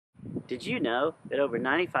Did you know that over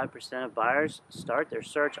 95% of buyers start their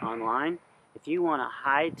search online? If you want a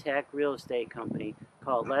high-tech real estate company,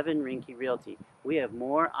 call Levin Rinke Realty. We have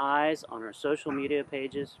more eyes on our social media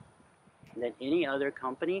pages than any other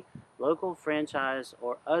company, local, franchise,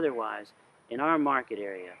 or otherwise, in our market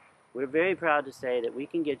area. We're very proud to say that we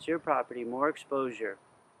can get your property more exposure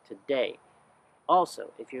today.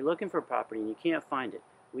 Also, if you're looking for a property and you can't find it,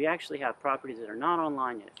 we actually have properties that are not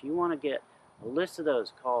online yet. If you want to get a list of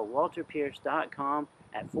those, call walterpierce.com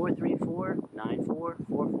at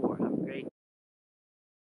 434-9444.